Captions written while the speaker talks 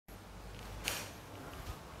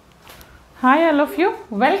Hi all of you,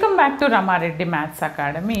 welcome back to Rama Reddy maths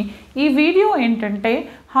academy. ఈ video ఏంటంటే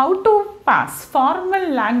how to pass formal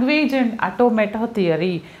language and ఆటోమేటో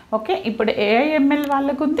theory. Okay, ఇప్పుడు AIML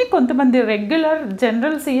వాళ్ళకు ఉంది, కొంతమంది regular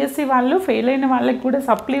general CSC వాళ్ళు fail అయిన వాళ్ళకి కూడా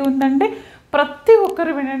సప్లీ ఉందండి. ప్రతి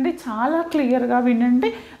ఒక్కరు వినండి, చాలా క్లియర్గా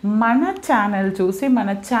వినండి. మన ఛానల్ చూసి,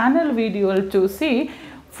 మన ఛానల్ వీడియోలు చూసి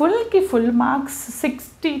ఫుల్కి ఫుల్ మార్క్స్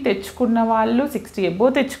 60 తెచ్చుకున్న వాళ్ళు, 60 ఎబో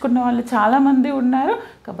తెచ్చుకున్న వాళ్ళు చాలామంది ఉన్నారు.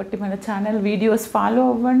 కాబట్టి మన ఛానల్ వీడియోస్ ఫాలో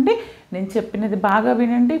అవ్వండి, నేను చెప్పినది బాగా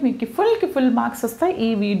వినండి, మీకు ఫుల్కి ఫుల్ మార్క్స్ వస్తాయి. ఈ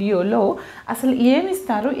వీడియోలో అసలు ఏమి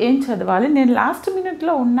ఇస్తారు, ఏం చదవాలి, నేను లాస్ట్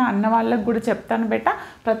మినిట్లో ఉన్న అన్న వాళ్ళకు కూడా చెప్తాను బేట.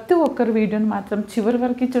 ప్రతి ఒక్కరు వీడియోని మాత్రం చివరి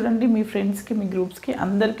వరకు చూడండి, మీ ఫ్రెండ్స్కి, మీ గ్రూప్స్కి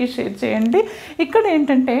అందరికీ షేర్ చేయండి. ఇక్కడ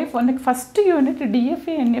ఏంటంటే మనకి first unit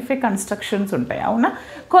DFA NFA constructions ఉంటాయి. అవునా,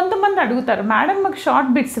 కొంతమంది అడుగుతారు మేడం మాకు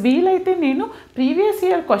షార్ట్ బిట్స్, వీలైతే నేను ప్రీవియస్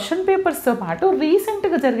ఇయర్ క్వశ్చన్ పేపర్స్తో పాటు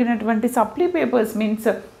రీసెంట్గా జరిగినటువంటి supply papers means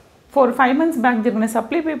 4-5 months back జరిగిన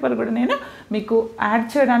సప్లీ పేపర్ కూడా నేను మీకు యాడ్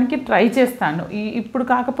చేయడానికి ట్రై చేస్తాను. ఇప్పుడు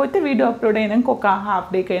కాకపోతే వీడియో అప్లోడ్ అయినాక ఒక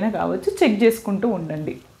హాఫ్ డేకి అయినా కావచ్చు, చెక్ చేసుకుంటూ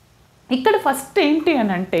ఉండండి. ఇక్కడ ఫస్ట్ ఏంటి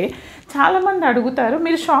అని అంటే చాలామంది అడుగుతారు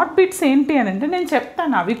మీరు షార్ట్ బిట్స్ ఏంటి అని అంటే నేను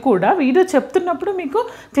చెప్తాను, అవి కూడా వీడియో చెప్తున్నప్పుడు మీకు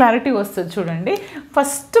క్లారిటీ వస్తుంది. చూడండి,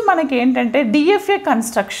 ఫస్ట్ మనకి ఏంటంటే డిఎఫ్ఏ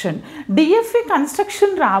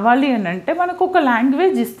కన్స్ట్రక్షన్ రావాలి అని అంటే మనకు ఒక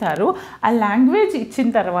లాంగ్వేజ్ ఇస్తారు. ఆ లాంగ్వేజ్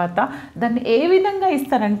ఇచ్చిన తర్వాత దాన్ని ఏ విధంగా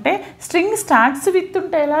ఇస్తారంటే స్ట్రింగ్ స్టార్ట్స్ విత్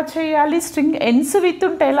ఉంటే ఎలా చేయాలి, స్ట్రింగ్ ఎండ్స్ విత్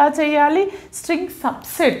ఉంటే ఎలా చేయాలి, స్ట్రింగ్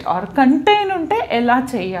సబ్సెట్ ఆర్ కంటైన్ ఉంటే ఎలా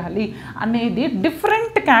చేయాలి అనేది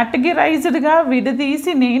డిఫరెంట్ కేటగిరైజ్డ్గా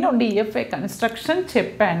విడదీసి నేను డిఎఫ్ఏ కన్స్ట్రక్షన్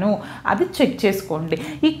చెప్పాను. అది చెక్ చేసుకోండి.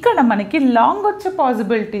 ఇక్కడ మనకి లాంగ్ వచ్చే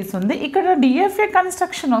పాసిబిలిటీస్ ఉంది. ఇక్కడ డిఎఫ్ఏ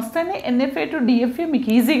కన్స్ట్రక్షన్ వస్తేనే ఎన్ఎఫ్ఏ టు డిఎఫ్ఏ మీకు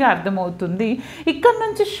ఈజీగా అర్థమవుతుంది. ఇక్కడ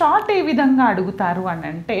నుంచి షార్ట్ ఏ విధంగా అడుగుతారు అని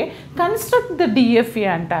అంటే కన్స్ట్రక్ట్ ద డిఎఫ్ఏ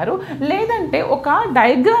అంటారు. లేదంటే ఒక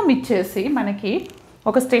డయాగ్రామ్ ఇచ్చేసి మనకి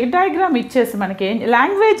ఒక స్టేట్ డయాగ్రామ్ ఇచ్చేసి మనకి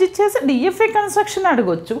లాంగ్వేజ్ ఇచ్చేసి డిఎఫ్ఏ కన్స్ట్రక్షన్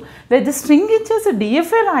అడగొచ్చు, లేదా స్ట్రింగ్ ఇచ్చేసి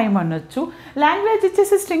డిఎఫ్ఏ రాయమనొచ్చు. లాంగ్వేజ్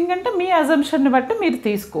ఇచ్చేసి స్ట్రింగ్ అంటే మీ అజంప్షన్ని బట్టి మీరు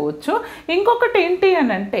తీసుకోవచ్చు. ఇంకొకటి ఏంటి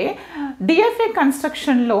అని అంటే డిఎఫ్ఏ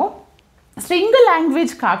కన్స్ట్రక్షన్లో స్ట్రింగ్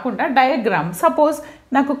లాంగ్వేజ్ కాకుండా డయాగ్రామ్, సపోజ్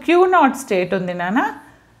నాకు Q0 స్టేట్ ఉంది నాన్న,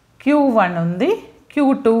 Q1 ఉంది,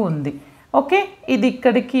 Q2 ఉంది. ఓకే, ఇది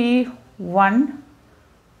ఇక్కడికి 1,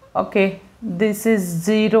 okay this is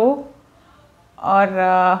 0 are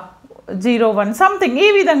 0-1 something ఈ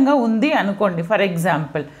విధంగా ఉంది అనుకోండి ఫర్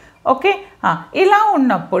ఎగ్జాంపుల్. ఓకే, ఇలా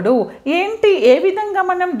ఉన్నప్పుడు ఏంటి, ఏ విధంగా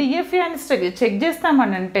మనం డిఎఫ్ఏ అని check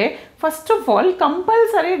చేస్తామనంటే first of all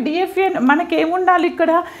compulsory DFA మనకేముండాలి,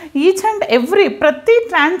 ఇక్కడ ఈచ్ అండ్ ఎవ్రీ ప్రతి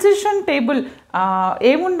ట్రాన్సిషన్ టేబుల్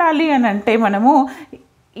ఏముండాలి అని అంటే మనము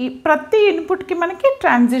ఈ ప్రతి ఇన్పుట్కి మనకి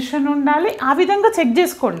ట్రాన్సిషన్ ఉండాలి. ఆ విధంగా చెక్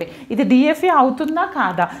చేసుకోండి ఇది డిఎఫ్ఏ అవుతుందా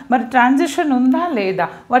కాదా, మరి ట్రాన్సిషన్ ఉందా లేదా,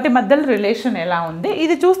 వాటి మధ్యలో రిలేషన్ ఎలా ఉంది,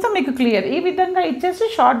 ఇది చూస్తే మీకు క్లియర్. ఈ విధంగా ఇచ్చేసి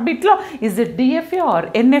short బిట్లో is it DFA are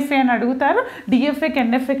NFA అని అడుగుతారు. డిఎఫ్ఏకి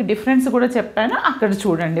ఎన్ఎఫ్ఏకి డిఫరెన్స్ కూడా చెప్పాను, అక్కడ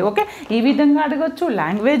చూడండి. ఓకే, ఈ విధంగా అడగచ్చు,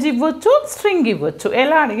 లాంగ్వేజ్ ఇవ్వచ్చు, స్ట్రింగ్ ఇవ్వచ్చు,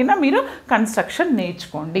 ఎలా అడిగినా మీరు కన్స్ట్రక్షన్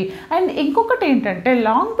నేర్చుకోండి. అండ్ ఇంకొకటి ఏంటంటే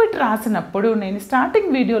లాంగ్ బిట్ రాసినప్పుడు నేను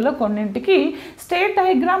స్టార్టింగ్ వీడియోలో కొన్నింటికి state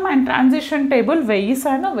diagram and transition table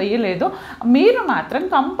వేయలేదు. మీరు మాత్రం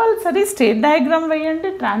కంపల్సరీ స్టేట్ డయాగ్రామ్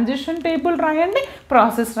వేయండి, ట్రాన్సిషన్ టేబుల్ రాయండి,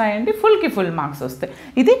 ప్రాసెస్ రాయండి, ఫుల్కి ఫుల్ మార్క్స్ వస్తాయి.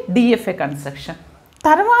 ఇది డిఎఫ్ఏ కన్స్ట్రక్షన్.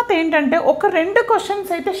 తర్వాత ఏంటంటే ఒక 2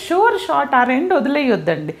 క్వశ్చన్స్ అయితే షార్ట్, ఆ 2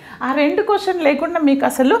 వదిలేయొద్దండి. ఆ 2 క్వశ్చన్ లేకుండా మీకు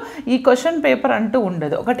అసలు ఈ క్వశ్చన్ పేపర్ అంటూ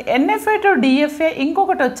ఉండదు. ఒకటి ఎన్ఎఫ్ఏ టు డిఎఫ్ఏ,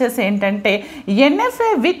 ఇంకొకటి వచ్చేసి ఏంటంటే NFA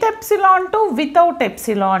with epsilon to without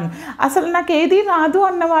epsilon. అసలు నాకు ఏది రాదు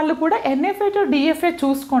అన్న వాళ్ళు కూడా ఎన్ఎఫ్ఏ టు డిఎఫ్ఏ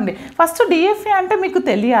చూసుకోండి. ఫస్ట్ డిఎఫ్ఏ అంటే మీకు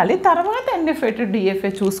తెలియాలి, తర్వాత ఎన్ఎఫ్ఏ టు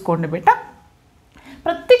డిఎఫ్ఏ చూసుకోండి బేటా.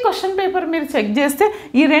 ప్రతి క్వశ్చన్ పేపర్ మీరు చెక్ చేస్తే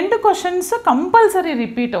ఈ 2 క్వశ్చన్స్ కంపల్సరీ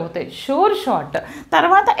రిపీట్ అవుతాయి, షార్ట్.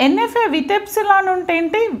 తర్వాత ఎన్ఎఫ్ఏ విత్ ఎప్సిలాన్ ఉంటే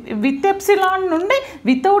ఏంటి, విత్ ఎప్సిలాన్ నుండి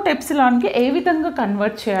వితౌట్ ఎప్సిలాన్కి ఏ విధంగా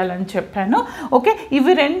కన్వర్ట్ చేయాలని చెప్పాను. ఓకే,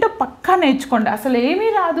 ఇవి 2 పక్కా నేర్చుకోండి. అసలు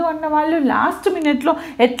ఏమీ రాదు అన్న వాళ్ళు లాస్ట్ మినిట్లో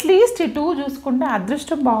అట్లీస్ట్ ఈ 2 చూసుకుంటే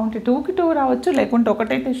అదృష్టం బాగుంటే 2కి 2 రావచ్చు, లేకుంటే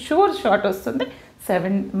ఒకటైతే షార్ట్ వస్తుంది.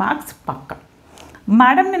 7 మార్క్స్ పక్కా.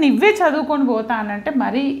 మేడం నేను ఇవే చదువుకొని పోతానంటే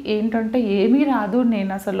మరి ఏంటంటే ఏమీ రాదు,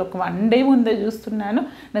 నేను అసలు ఒక 1 day ముందే చూస్తున్నాను,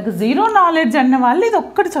 నాకు 0 knowledge అన్న వాళ్ళు ఇది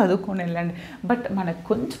ఒక్కటి చదువుకొని వెళ్ళండి. బట్ మనకు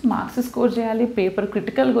కొంచెం మార్క్స్ స్కోర్ చేయాలి, పేపర్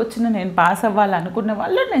క్రిటికల్గా వచ్చిన నేను పాస్ అవ్వాలి అనుకున్న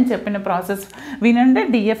వాళ్ళు నేను చెప్పిన ప్రాసెస్ వినండి.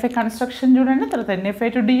 డిఎఫ్ఏ కన్స్ట్రక్షన్ చూడండి, తర్వాత NFA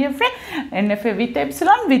to DFA, NFA with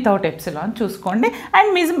epsilon, without epsilon చూసుకోండి.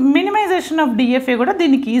 అండ్ మినిమైజేషన్ ఆఫ్ డిఎఫ్ఏ కూడా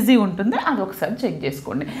దీనికి ఈజీ ఉంటుంది, అది ఒకసారి చెక్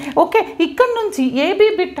చేసుకోండి. ఓకే, ఇక్కడ నుంచి ఏబీ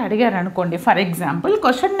బిట్ అడిగారు అనుకోండి for example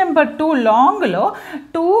question number 2 లాంగ్లో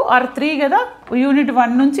 2 or 3 కదా, యూనిట్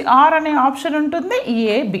 1 నుంచి ఆర్ అనే ఆప్షన్ ఉంటుంది,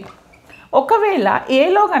 ఏబి ఒకవేళ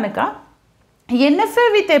ఏలో కనుక ఎన్ఎఫ్ఏ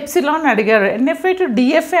విత్ ఎప్సిలాన్ అడిగారు, ఎన్ఎఫ్ఏ టు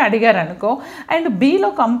డిఎఫ్ఏ అడిగారు అనుకో, and బీలో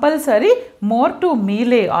compulsory more to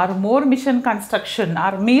మీలే are more machine construction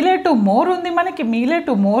are మీలే to more ఉంది, మనకి మీలే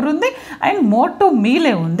టు మోర్ ఉంది అండ్ మోర్ టు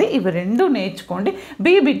మీలే ఉంది. ఇవి రెండు నేర్చుకోండి.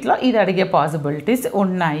 బీ బిట్లో ఇది అడిగే పాసిబిలిటీస్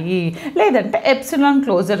ఉన్నాయి. లేదంటే ఎప్సిలాన్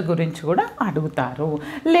క్లోజర్ గురించి కూడా అడుగుతారు.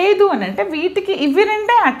 లేదు అని అంటే వీటికి ఇవి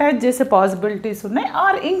రెండే అటాచ్ చేసే పాసిబిలిటీస్ ఉన్నాయి.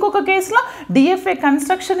 ఆర్ ఇంకొక కేసులో డిఎఫ్ఏ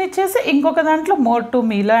కన్స్ట్రక్షన్ ఇచ్చేసి ఇంకొక దాంట్లో మోర్ టు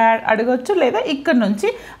మీలో అడగొచ్చు, లేదా ఇక్కడ నుంచి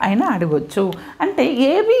అయినా అడగొచ్చు. అంటే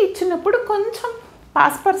ఏబి ఇచ్చినప్పుడు కొంచెం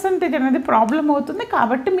పాస్ పర్సంటేజ్ అనేది ప్రాబ్లం అవుతుంది.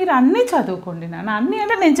 కాబట్టి మీరు అన్నీ చదువుకోండి నాన్న. అన్నీ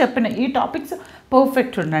అంటే నేను చెప్పిన ఈ టాపిక్స్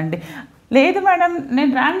పర్ఫెక్ట్ ఉండండి. లేదు మేడం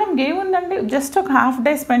నేను ర్యాండమ్గా ఏముందండి జస్ట్ ఒక హాఫ్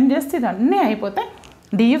డే స్పెండ్ చేస్తే ఇది అన్నీ అయిపోతాయి.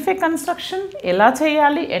 డిఎఫ్ఏ కన్స్ట్రక్షన్ ఎలా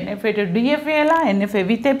చేయాలి, ఎన్ఎఫ్ఏ టు డిఎఫ్ఏ ఎలా, NFA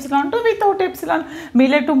with epsilon to without epsilon,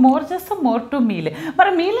 మీలే to more చేస్తే మోర్ టు మీలే.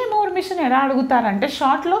 మరి మీలే మోర్ మిషన్ ఎలా అడుగుతారంటే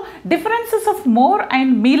షార్ట్లో differences of more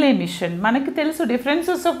and మీలే machine మనకి తెలుసు.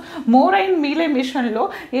 డిఫరెన్సెస్ ఆఫ్ మోర్ అండ్ మీలే మిషన్లో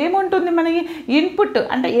ఏముంటుంది, మనకి ఇన్పుట్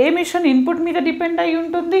అంటే ఏ మిషన్ ఇన్పుట్ మీద డిపెండ్ అయి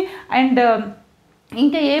ఉంటుంది అండ్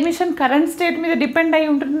ఇంకా ఏ మిషన్ కరెంట్ స్టేట్ మీద డిపెండ్ అయి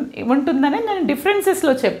ఉంటుందని నేను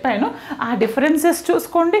డిఫరెన్సెస్లో చెప్పాను. ఆ డిఫరెన్సెస్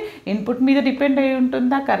చూసుకోండి. ఇన్పుట్ మీద డిపెండ్ అయి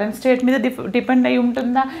ఉంటుందా, కరెంట్ స్టేట్ మీద డిపెండ్ అయి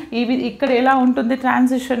ఉంటుందా, ఇవి ఇక్కడ ఎలా ఉంటుంది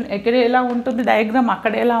ట్రాన్సిషన్, ఇక్కడ ఎలా ఉంటుంది డయాగ్రామ్,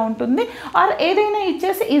 అక్కడ ఎలా ఉంటుంది, ఆర్ ఏదైనా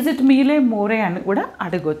ఇచ్చేసి ఈజ్ ఇట్ మీలే మోరే అని కూడా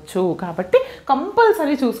అడగొచ్చు. కాబట్టి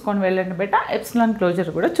కంపల్సరీ చూసుకొని వెళ్ళండి బేట. ఎప్సిలాన్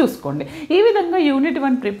క్లోజర్ కూడా చూసుకోండి. ఈ విధంగా యూనిట్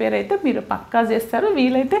 1 ప్రిపేర్ అయితే మీరు పక్కా చేస్తారు.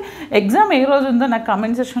 వీలైతే ఎగ్జామ్ ఏ రోజు ఉందో నాకు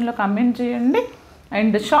కామెంట్ సెక్షన్లో కామెంట్ చేయండి.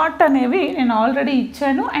 అండ్ షార్ట్ అనేవి నేను ఆల్రెడీ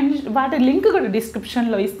ఇచ్చాను అండ్ వాటి లింక్ కూడా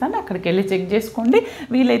డిస్క్రిప్షన్లో ఇస్తాను, అక్కడికి వెళ్ళి చెక్ చేసుకోండి.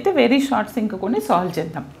 వీలైతే వెరీ షార్ట్స్ ఇంక కొన్ని సాల్వ్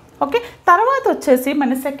చేద్దాం. ఓకే, తర్వాత వచ్చేసి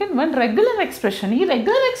మన సెకండ్ వన్ రెగ్యులర్ ఎక్స్ప్రెషన్. ఈ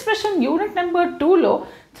రెగ్యులర్ ఎక్స్ప్రెషన్ యూనిట్ నెంబర్ 2లో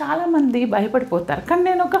చాలామంది భయపడిపోతారు, కానీ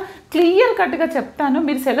నేను ఒక క్లియర్ కట్గా చెప్తాను.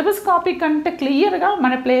 మీరు సిలబస్ కాపీ కంటే క్లియర్గా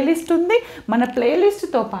మన ప్లేలిస్ట్ ఉంది. మన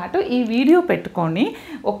ప్లేలిస్ట్తో పాటు ఈ వీడియో పెట్టుకొని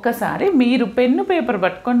ఒక్కసారి మీరు పెన్ను పేపర్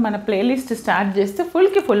పట్టుకొని మన ప్లేలిస్ట్ స్టార్ట్ చేస్తే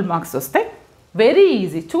ఫుల్కి ఫుల్ మార్క్స్ వస్తాయి. వెరీ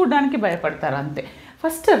ఈజీ, చూడడానికి భయపడతారు అంతే.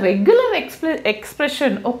 ఫస్ట్ రెగ్యులర్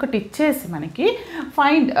ఎక్స్ప్రెషన్ ఒకటి ఇచ్చేసి మనకి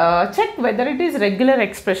find check whether it is regular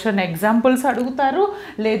expression. Examples అడుగుతారు,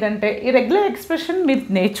 లేదంటే ఈ రెగ్యులర్ ఎక్స్ప్రెషన్ మీరు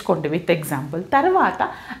నేర్చుకోండి విత్ ఎగ్జాంపుల్. తర్వాత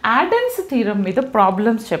యాడెన్స్ థీరం మీద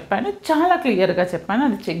ప్రాబ్లమ్స్ చెప్పాను, చాలా క్లియర్గా చెప్పాను,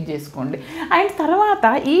 అది చెక్ చేసుకోండి. అండ్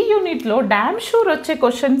తర్వాత ఈ యూనిట్లో డామ్షూర్ వచ్చే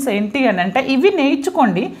క్వశ్చన్స్ ఏంటి అని అంటే ఇవి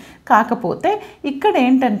నేర్చుకోండి. కాకపోతే ఇక్కడ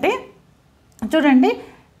ఏంటంటే చూడండి,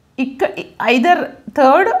 ఐదర్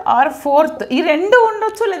థర్డ్ ఆర్ ఫోర్త్ ఈ రెండు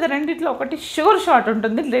ఉండొచ్చు, లేదా రెండిట్లో ఒకటి షూర్ షార్ట్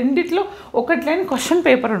ఉంటుంది, రెండిట్లో ఒకటి లైన్ క్వశ్చన్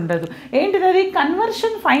పేపర్ ఉండదు. ఏంటిది అది?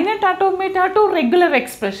 Conversion finite automata to regular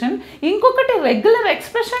expression, ఇంకొకటి regular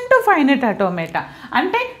expression to finite automata.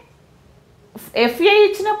 అంటే ఎఫ్ఏ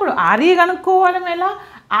ఇచ్చినప్పుడు ఆర్ఏ కనుక్కోవడం ఎలా,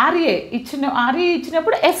 ఆర్ఏ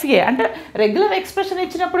ఇచ్చినప్పుడు ఎఫ్ఏ అంటే రెగ్యులర్ ఎక్స్ప్రెషన్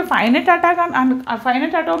ఇచ్చినప్పుడు ఫైనైట్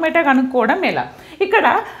ఆటోమేటా కనుక్కోవడం ఎలా. ఇక్కడ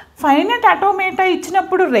ఫైనైట్ ఆటోమేటా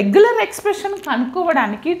ఇచ్చినప్పుడు రెగ్యులర్ ఎక్స్ప్రెషన్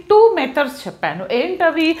కనుక్కోవడానికి 2 మెథడ్స్ చెప్పాను.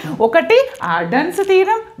 ఏంటవి? ఒకటి ఆర్డన్స్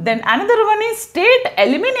theorem, then another one is state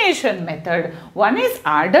elimination method. One is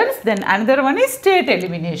ఆర్డన్స్, then another one is state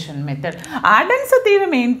elimination method. ఆర్డన్స్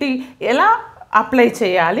theorem ఏంటి, ఎలా అప్లై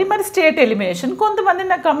చేయాలి, మరి స్టేట్ ఎలిమినేషన్. కొంతమంది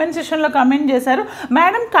నాకు కమెంట్ సెషన్లో కమెంట్ చేశారు,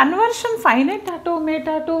 madam conversion finite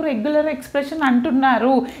automata to regular expression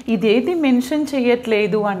అంటున్నారు, ఇదేది మెన్షన్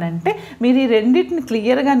చేయట్లేదు అని అంటే మీరు ఈ రెండింటిని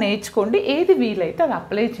క్లియర్గా నేర్చుకోండి. ఏది వీలైతే అది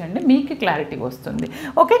అప్లై చేయండి, మీకు క్లారిటీ వస్తుంది.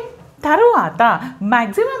 ఓకే, తర్వాత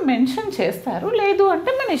మ్యాక్సిమం మెన్షన్ చేస్తారు, లేదు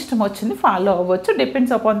అంటే మన ఇష్టం వచ్చింది ఫాలో అవ్వచ్చు,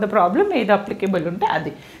 డిపెండ్స్ అపాన్ ద ప్రాబ్లం, ఏది అప్లికేబుల్ ఉంటే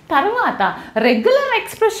అది. తర్వాత regular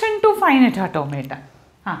expression to finite automata.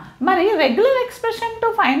 మరి regular expression to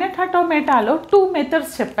finite ఆటోమేటాలో 2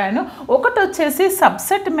 methods చెప్పాను. ఒకటి వచ్చేసి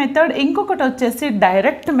సబ్సెట్ మెథడ్, ఇంకొకటి వచ్చేసి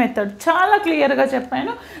డైరెక్ట్ మెథడ్. చాలా క్లియర్గా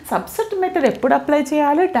చెప్పాను. సబ్సెట్ మెథడ్ ఎప్పుడు అప్లై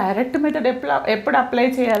చేయాలి, డైరెక్ట్ మెథడ్ ఎప్పుడు అప్లై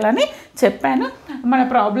చేయాలని చెప్పాను. మన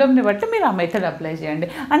ప్రాబ్లమ్ని బట్టి మీరు ఆ మెథడ్ అప్లై చేయండి.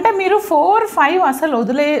 అంటే మీరు 4, 5 అసలు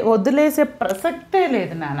వదిలేసే ప్రసక్తే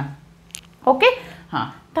లేదు నాన్న. ఓకే,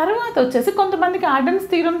 తర్వాత వచ్చేసి కొంతమందికి ఆర్డన్స్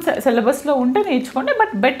థీరం సిలబస్లో ఉంటే నేర్చుకోండి,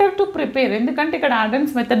 బట్ బెటర్ టు ప్రిపేర్, ఎందుకంటే ఇక్కడ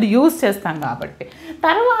ఆర్డన్స్ మెథడ్ యూజ్ చేస్తాం కాబట్టి.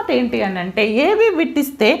 తర్వాత ఏంటి అని అంటే ఏవి బిట్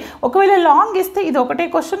ఇస్తే, ఒకవేళ లాంగ్ ఇస్తే ఇది ఒకటే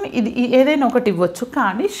క్వశ్చన్, ఇది ఏదైనా ఒకటి ఇవ్వచ్చు.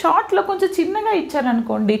 కానీ షార్ట్లో కొంచెం చిన్నగా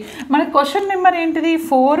ఇచ్చారనుకోండి, మన క్వశ్చన్ నెంబర్ ఏంటిది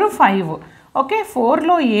 4, 5. ఓకే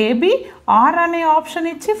 4లో ఏబి ఆర్ అనే ఆప్షన్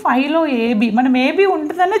ఇచ్చి 5లో ఏబి మనం ఏబి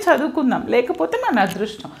ఉంటుందనే చదువుకుందాం లేకపోతే మన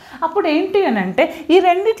అదృష్టం అప్పుడు ఏంటి అని అంటే ఈ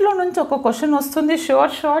రెండిట్లో నుంచి ఒక క్వశ్చన్ వస్తుంది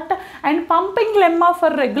short and pumping lemma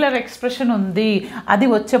for regular expression ఉంది అది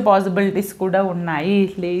వచ్చే పాసిబిలిటీస్ కూడా ఉన్నాయి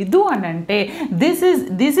లేదు అని అంటే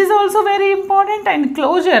this is also very important and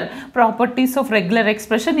closer properties of regular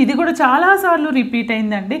expression ఇది కూడా చాలాసార్లు రిపీట్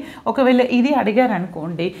అయిందండి ఒకవేళ ఇది అడిగారు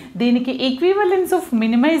అనుకోండి దీనికి equivalence of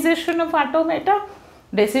minimisation of automata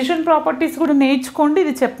decision properties కూడా నేర్చుకోండి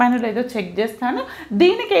ఇది చెప్పాను లేదో చెక్ చేస్తాను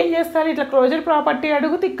దీనికి ఏం చేస్తారు ఇట్లా క్లోజర్ ప్రాపర్టీ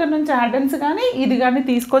అడుగుతే ఇక్కడ నుంచి యాడన్స్ కానీ ఇది కానీ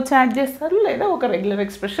తీసుకొచ్చి యాడ్ చేస్తారు లేదా ఒక రెగ్యులర్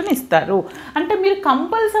ఎక్స్ప్రెషన్ ఇస్తారు అంటే మీరు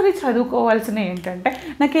కంపల్సరీ చదువుకోవాల్సిన ఏంటంటే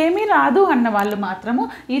నాకేమీ రాదు అన్న వాళ్ళు మాత్రము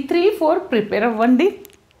ఈ 3-4 ప్రిపేర్ అవ్వండి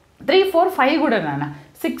 3-4-5 కూడా నాన్న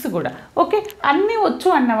 6 కూడా ఓకే అన్నీ వచ్చు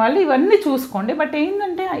అన్న వాళ్ళు ఇవన్నీ చూసుకోండి బట్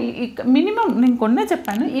ఏంటంటే మినిమం నేను కొన్నే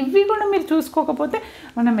చెప్పాను ఇవి కూడా మీరు చూసుకోకపోతే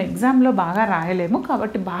మనం ఎగ్జామ్లో బాగా రాయలేము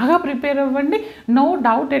కాబట్టి బాగా ప్రిపేర్ అవ్వండి నో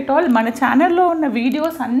డౌట్ ఎట్ ఆల్ మన ఛానల్లో ఉన్న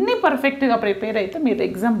వీడియోస్ అన్నీ పర్ఫెక్ట్గా ప్రిపేర్ అయితే మీరు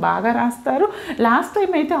ఎగ్జామ్ బాగా రాస్తారు లాస్ట్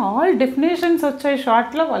టైం అయితే ఆల్ డెఫినేషన్స్ వచ్చాయి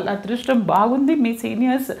షార్ట్లో వాళ్ళ అదృష్టం బాగుంది మీ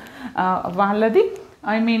సీనియర్స్ వాళ్ళది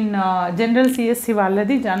ఐ మీన్ జనరల్ సిఎస్సి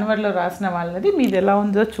వాళ్ళది జనవరిలో రాసిన వాళ్ళది మీది ఎలా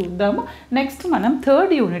ఉందో చూద్దాము నెక్స్ట్ మనం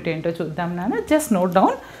 3rd యూనిట్ ఏంటో చూద్దాం నాన్న జస్ట్ నోట్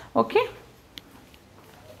డౌన్ ఓకే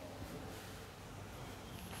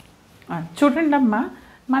చూడండి అమ్మా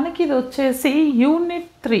మనకి ఇది వచ్చేసి యూనిట్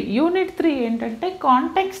 3 ఏంటంటే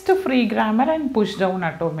context free grammar and push down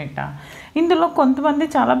automata ఇందులో కొంతమంది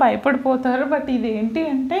చాలా భయపడిపోతారు బట్ ఇది ఏంటి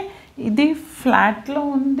అంటే ఇది ఫ్లాట్లో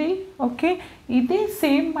ఉంది ఓకే ఇది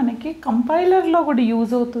సేమ్ మనకి కంపైలర్లో కూడా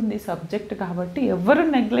యూజ్ అవుతుంది సబ్జెక్ట్ కాబట్టి ఎవరు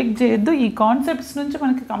నెగ్లెక్ట్ చేయొద్దు ఈ కాన్సెప్ట్స్ నుంచి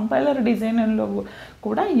మనకి కంపైలర్ డిజైనర్లో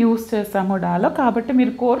కూడా యూజ్ చేస్తాము డాలో కాబట్టి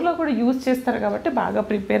మీరు కోర్లో కూడా యూజ్ చేస్తారు కాబట్టి బాగా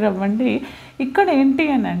ప్రిపేర్ అవ్వండి ఇక్కడ ఏంటి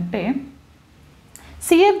అని అంటే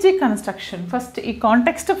సిఎఫ్జి కన్స్ట్రక్షన్ ఫస్ట్ ఈ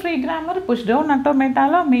context free grammar push down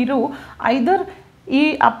ఆటోమేటాలో మీరు ఐదర్ ఈ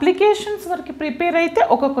అప్లికేషన్స్ వరకు ప్రిపేర్ అయితే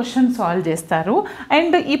ఒక క్వశ్చన్ సాల్వ్ చేస్తారు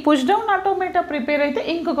అండ్ ఈ పుష్ డౌన్ ఆటోమేటా ప్రిపేర్ అయితే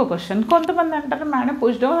ఇంకొక క్వశ్చన్ కొంతమంది అంటారు madam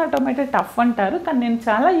push down automata tough అంటారు కానీ నేను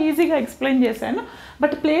చాలా ఈజీగా ఎక్స్ప్లెయిన్ చేశాను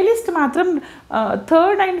బట్ ప్లేలిస్ట్ మాత్రం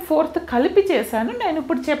 3rd and 4th కలిపి చేశాను నేను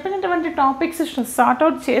ఇప్పుడు చెప్పినటువంటి టాపిక్స్ సార్ట్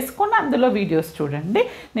అవుట్ చేసుకొని అందులో వీడియోస్ చూడండి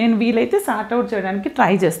నేను వీలైతే సార్ట్ అవుట్ చేయడానికి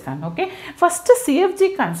ట్రై చేస్తాను ఓకే ఫస్ట్ సిఎఫ్జి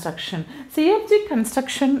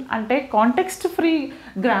కన్స్ట్రక్షన్ అంటే కాంటెక్స్ట్ ఫ్రీ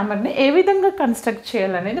గ్రామర్ని ఏ విధంగా కన్స్ట్రక్ట్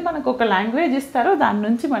చేయాలనేది మనకు ఒక లాంగ్వేజ్ ఇస్తారు దాని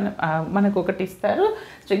నుంచి మనకు ఒకటి ఇస్తారు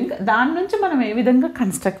స్ట్రింగ్ దాని నుంచి మనం ఏ విధంగా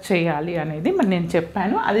కన్స్ట్రక్ట్ చేయాలి అనేది నేను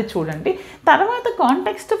చెప్పాను అది చూడండి తర్వాత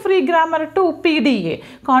context free grammar to PDA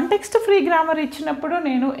context free grammar ఇచ్చినప్పుడు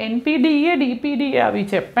నేను ఎన్పీడిఏ డిపిడిఏ అవి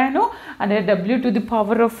చెప్పాను అదే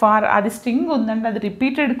W⁴ అది స్ట్రింగ్ ఉందండి అది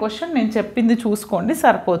రిపీటెడ్ క్వశ్చన్ నేను చెప్పింది చూసుకోండి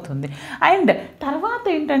సరిపోతుంది అండ్ తర్వాత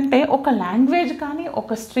ఏంటంటే ఒక లాంగ్వేజ్ కానీ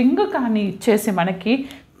ఒక స్ట్రింగ్ కానీ ఇచ్చేసి మనకి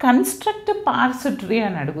కన్స్ట్రక్ట్ పార్స్ ట్రీ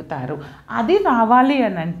అని అడుగుతారు అది రావాలి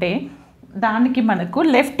అని అంటే దానికి మనకు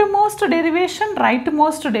left most derivation right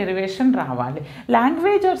most derivation రావాలి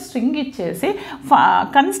లాంగ్వేజ్ ఆర్ స్ట్రింగ్ ఇచ్చేసి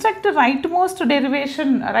construct right most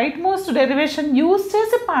derivation use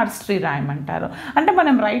చేసి పార్స్ ట్రీ రాయమంటారు అంటే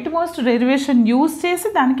మనం రైట్ మోస్ట్ డెరివేషన్ యూజ్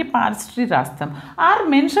చేసి దానికి పార్స్ ట్రీ రాస్తాం ఆర్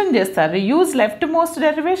మెన్షన్ చేస్తారు use left most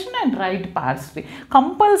derivation and right పార్స్ tree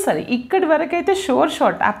compulsory ఇక్కడి వరకైతే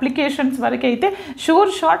షార్ట్ అప్లికేషన్స్ వరకైతే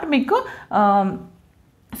షార్ట్ మీకు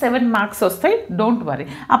 7 మార్క్స్ వస్తాయి don't worry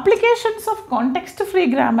applications of context free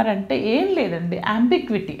grammar అంటే ఏం లేదండి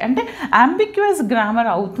అంబిక్విటీ అంటే అంబిక్యువస్ గ్రామర్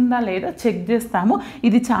అవుతుందా లేదా చెక్ చేస్తాము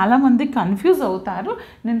ఇది చాలామంది కన్ఫ్యూజ్ అవుతారు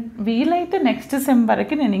నేను వీలైతే నెక్స్ట్ సెమ్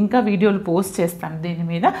వరకు నేను ఇంకా వీడియోలు పోస్ట్ చేస్తాను దీని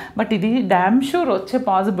మీద బట్ ఇది డామ్ షూర్ వచ్చే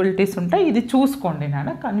పాసిబిలిటీస్ ఉంటాయి ఇది చూసుకోండి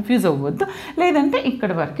నాన్న కన్ఫ్యూజ్ అవ్వద్దు లేదంటే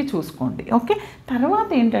ఇక్కడి వరకు చూసుకోండి ఓకే తర్వాత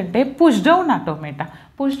ఏంటంటే పుష్ డౌన్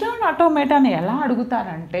ఆటోమేటాని ఎలా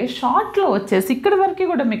అడుగుతారంటే షార్ట్లో వచ్చేసి ఇక్కడి వరకు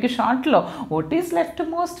కూడా మీకు షార్ట్లో what is left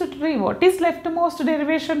most tree what is left most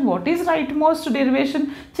derivation what is right most derivation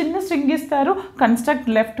చిన్న స్ట్రింగ్ ఇస్తారు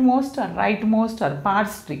construct left most are right most are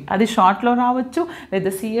పార్స్ tree అది షార్ట్లో రావచ్చు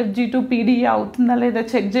లేదా సిఎఫ్జి టు పీడిఏ అవుతుందా లేదా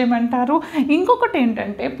చెక్ చేయమంటారు ఇంకొకటి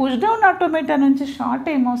ఏంటంటే పుష్ డౌన్ ఆటోమేటా నుంచి షార్ట్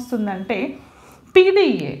ఏమొస్తుందంటే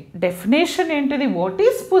పీడిఏ డెఫినేషన్ ఏంటిది what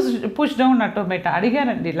is push down automata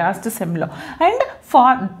అడిగారండి లాస్ట్ సెమ్లో అండ్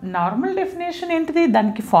నార్మల్ డెఫినేషన్ ఏంటిది,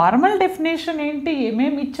 దానికి ఫార్మల్ డెఫినేషన్ ఏంటి,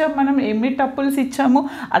 ఏమేమి ఇచ్చాము మనం, ఏమి టపుల్స్ ఇచ్చాము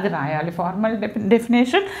అది రాయాలి formal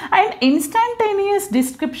definition. And instantaneous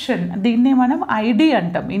description, దీన్నే మనం ఐడి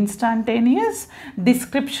అంటాం, ఇన్స్టాంటేనియస్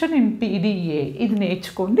డిస్క్రిప్షన్ ఇన్ పీడిఏ. ఇది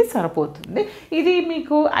నేర్చుకోండి సరిపోతుంది. ఇది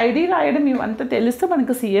మీకు ఐడి రాయడం ఇవంతా తెలిస్తే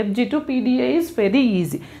మనకు CFG to PDA is very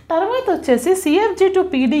easy. తర్వాత వచ్చేసి CFG to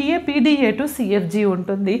PDA, PDA to CFG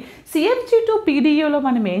ఉంటుంది. సిఎఫ్జి టు పీడిఏలో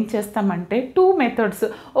మనం ఏం చేస్తామంటే 2 మెథడ్స్,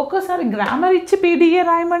 ఒక్కోసారి గ్రామర్ ఇచ్చి పీడిఏ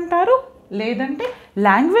రాయమంటారు, లేదంటే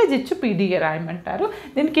లాంగ్వేజ్ ఇచ్చి పీడిఏ రాయమంటారు.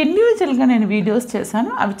 దీనికి ఇండివిజువల్గా నేను వీడియోస్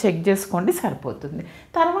చేశాను, అవి చెక్ చేసుకోండి సరిపోతుంది.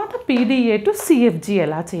 తర్వాత పీడిఏ టు సిఎఫ్జి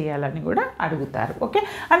ఎలా చేయాలని కూడా అడుగుతారు. ఓకే,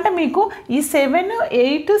 అంటే మీకు ఈ 7,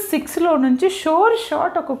 8, 6లో నుంచి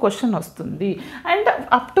షార్ట్ ఒక క్వశ్చన్ వస్తుంది అండ్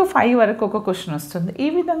అప్ టు 5 వరకు ఒక క్వశ్చన్ వస్తుంది. ఈ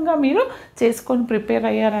విధంగా మీరు చేసుకొని ప్రిపేర్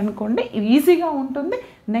అయ్యారనుకోండి ఈజీగా ఉంటుంది.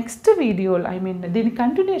 నెక్స్ట్ వీడియోలో దీని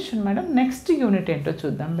కంటిన్యూషన్ మేడం, నెక్స్ట్ యూనిట్ ఏంటో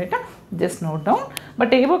చూద్దాం బేటా, జస్ట్ నోట్ డౌన్.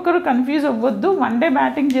 బట్ ఏ ఒక్కరు కన్ఫ్యూజ్ అవ్వద్దు, 1 డే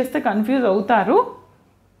బ్యాటింగ్ చేస్తే కన్ఫ్యూజ్ అవుతారు.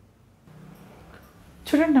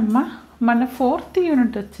 చూడండి అమ్మా, మన 4th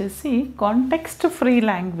యూనిట్ వచ్చేసి కాంటెక్స్ట్ ఫ్రీ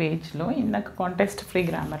లాంగ్వేజ్లో, ఇందాక కాంటెక్స్ట్ ఫ్రీ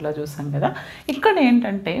గ్రామర్లో చూసాం కదా. ఇక్కడ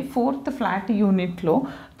ఏంటంటే 4th ఫ్లాట్ యూనిట్లో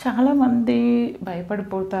చాలామంది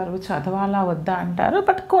భయపడిపోతారు, చదవాలా వద్దా అంటారు.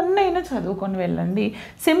 బట్ కొన్నైనా చదువుకొని వెళ్ళండి.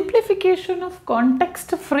 సింప్లిఫికేషన్ ఆఫ్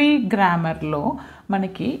కాంటెక్స్ట్ ఫ్రీ గ్రామర్లో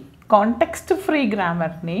మనకి కాంటెక్స్ట్ ఫ్రీ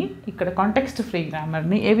గ్రామర్ని, ఇక్కడ కాంటెక్స్ట్ ఫ్రీ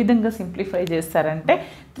గ్రామర్ని ఏ విధంగా సింప్లిఫై చేస్తారంటే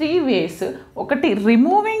 3 వేస్. ఒకటి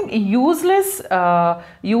removing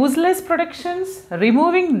useless productions,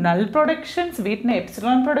 removing null productions, వీటిని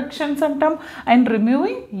ఎప్సిలాన్ ప్రొడక్షన్స్ అంటాం, and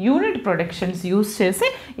removing unit productions use చేసి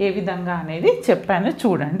ఏ విధంగా అనేది చెప్పాను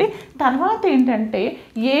చూడండి. తర్వాత ఏంటంటే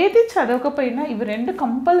ఏది చదవకపోయినా ఇవి 2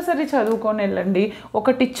 కంపల్సరీ చదువుకొని వెళ్ళండి.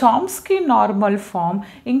 ఒకటి చామ్స్కీ నార్మల్ ఫామ్,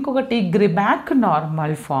 ఇంకొకటి గ్రిబాక్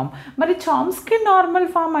నార్మల్ ఫామ్. మరి చామ్స్కీ నార్మల్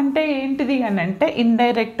ఫామ్ అంటే ఏంటిది అని అంటే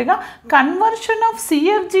ఇండైరెక్ట్గా conversion of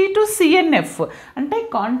CFG to CNF, అంటే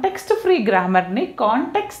context free గ్రామర్ని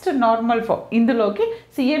context normal form ఇందులోకి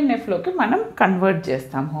సిఎన్ఎఫ్లోకి మనం కన్వర్ట్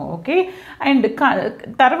చేస్తాము. ఓకే, అండ్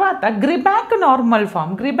తర్వాత గ్రిబాక్ నార్మల్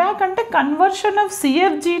ఫామ్, గ్రిబాక్ అంటే conversion of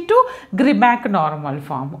CFG to గ్రిబాక్ normal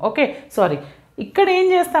form. Okay, sorry, ఇక్కడ ఏం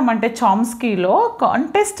చేస్తామంటే చామ్స్కీలో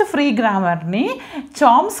context free గ్రామర్ని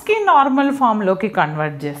Chomsky normal ఫామ్లోకి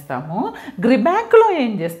convert చేస్తాము. గ్రిబాక్లో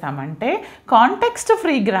ఏం చేస్తామంటే కాంటెక్స్ట్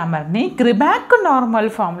ఫ్రీ గ్రామర్ని గ్రిబాక్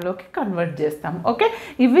నార్మల్ ఫామ్లోకి కన్వర్ట్ చేస్తాము. ఓకే,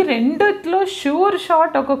 ఇవి రెండిట్లో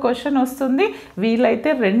షార్ట్ ఒక క్వశ్చన్ వస్తుంది,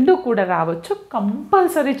 వీలైతే 2 కూడా రావచ్చు,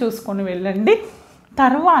 కంపల్సరీ చూసుకొని వెళ్ళండి.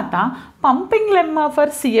 తర్వాత పంపింగ్ లెమ్మా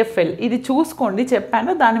ఫర్ సిఎఫ్ఎల్, ఇది చూసుకోండి,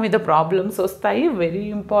 చెప్పాను దాని మీద ప్రాబ్లమ్స్ వస్తాయి, వెరీ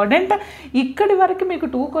ఇంపార్టెంట్. ఇక్కడి వరకు మీకు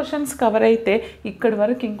 2 క్వశ్చన్స్ కవర్ అయితే ఇక్కడి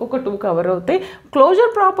వరకు ఇంకొక 2 కవర్ అవుతాయి.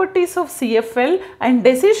 Closure properties of CFL and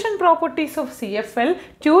decision properties of CFL.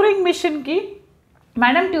 Turing మిషన్కి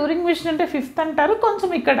మేడం ట్యూరింగ్ మిషన్ అంటే 5th అంటారు, కొంచెం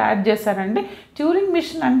ఇక్కడ యాడ్ చేశారండి. ట్యూరింగ్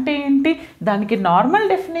మిషన్ అంటే ఏంటి, దానికి నార్మల్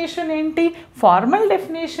డెఫినేషన్ ఏంటి, ఫార్మల్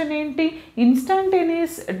డెఫినేషన్ ఏంటి,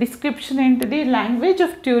 ఇన్స్టాంటేనియస్ డిస్క్రిప్షన్ ఏంటిది, లాంగ్వేజ్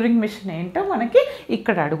ఆఫ్ ట్యూరింగ్ మిషన్ ఏంటో మనకి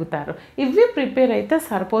ఇక్కడ అడుగుతారు. ఇవి ప్రిపేర్ అయితే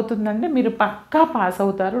సరిపోతుందండి, మీరు పక్కా పాస్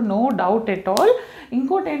అవుతారు, నో డౌట్ ఎట్ ఆల్.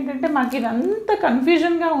 ఇంకోటి ఏంటంటే మాకు ఇదంతా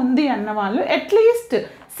కన్ఫ్యూజన్గా ఉంది అన్న వాళ్ళు at least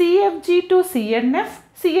CFG to CNF,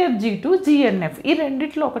 CFG to GNF ఈ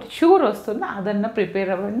రెండిట్లో ఒకటి షూర్ వస్తుంది, అదన్నా ప్రిపేర్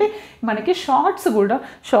అవ్వండి. మనకి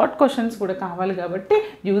షార్ట్ క్వశ్చన్స్ కూడా కావాలి కాబట్టి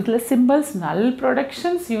useless symbols, null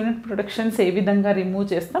productions, unit productions ఏ విధంగా రిమూవ్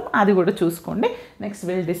చేస్తాం అది కూడా చూసుకోండి. Next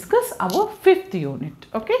will discuss hour 5th unit.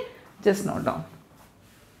 Okay, just note down.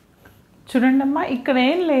 చూడండి అమ్మా, ఇక్కడ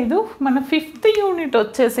ఏం లేదు, మన 5th యూనిట్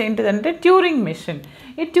వచ్చేసి ఏంటిదంటే ట్యూరింగ్ మిషన్.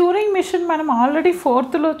 ఈ ట్యూరింగ్ మిషన్ మనం ఆల్రెడీ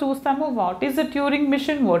 4thలో చూస్తాము. What is the Turing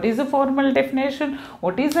machine, what is the formal definition,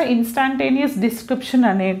 what is the instantaneous description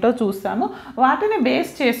అనేటో చూస్తాము. వాటిని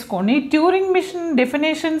బేస్ చేసుకొని ట్యూరింగ్ మిషన్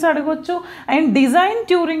డెఫినేషన్స్ అడగొచ్చు and design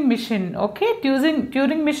Turing machine. Okay,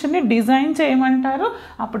 Turing మిషన్ని డిజైన్ చేయమంటారు,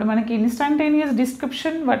 అప్పుడు మనకి ఇన్స్టాంటేనియస్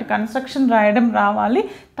డిస్క్రిప్షన్ వాటి కన్స్ట్రక్షన్ రాయడం రావాలి.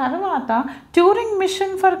 తర్వాత ట్యూరింగ్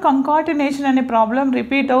మిషన్ ఫర్ కంకాటినేషన్ అనే ప్రాబ్లం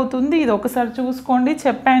రిపీట్ అవుతుంది, ఇది ఒకసారి చూసుకోండి,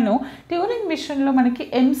 చెప్పాను. ట్యూరింగ్ మిషన్లో మనకి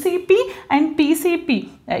MCP and PCP,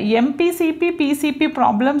 ఎంపీసీపీ PCP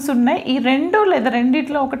problems ఉన్నాయి. ఈ 2 లేదా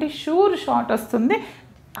రెండిట్లో ఒకటి షార్ట్ వస్తుంది.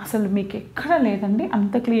 అసలు మీకు ఎక్కడ లేదండి,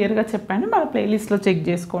 అంత క్లియర్గా చెప్పాను, మన ప్లేలిస్ట్లో చెక్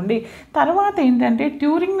చేసుకోండి. తర్వాత ఏంటంటే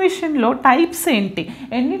ట్యూరింగ్ మిషన్లో టైప్స్ ఏంటి,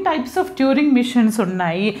 ఎన్ని టైప్స్ ఆఫ్ ట్యూరింగ్ మిషన్స్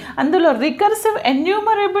ఉన్నాయి, అందులో recursive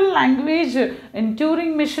enumerable language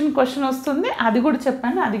Turing machine question వస్తుంది, అది కూడా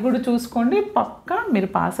చెప్పాను, అది కూడా చూసుకోండి, పక్కా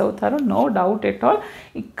మీరు పాస్ అవుతారు, నో డౌట్ ఎట్ ఆల్.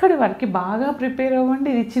 ఇక్కడి వరకు బాగా ప్రిపేర్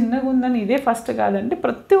అవ్వండి, ఇది చిన్నగా ఉందని ఇదే ఫస్ట్ కాదండి,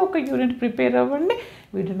 ప్రతి ఒక్క యూనిట్ ప్రిపేర్ అవ్వండి.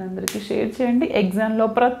 వీడియోని అందరికీ షేర్ చేయండి. ఎగ్జామ్లో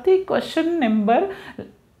ప్రతి క్వశ్చన్ నెంబర్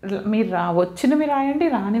మీరు వచ్చినవి రాయండి,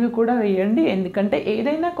 రానివి కూడా వేయండి. ఎందుకంటే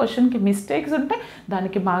ఏదైనా క్వశ్చన్కి మిస్టేక్స్ ఉంటే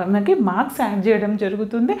దానికి మనకి మార్క్స్ యాడ్ చేయడం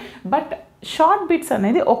జరుగుతుంది. బట్ షార్ట్ బిట్స్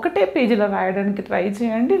అనేది ఒకటే పేజీలో రాయడానికి ట్రై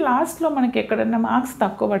చేయండి. లాస్ట్లో మనకి ఎక్కడన్నా మార్క్స్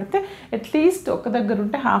తక్కువ పడితే అట్లీస్ట్ ఒక దగ్గర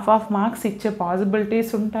ఉంటే హాఫ్ మార్క్స్ ఇచ్చే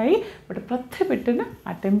పాసిబిలిటీస్ ఉంటాయి. బట్ ప్రతి బిట్ను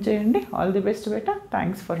అటెంప్ట్ చేయండి. All the best beta.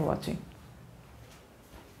 Thanks for watching.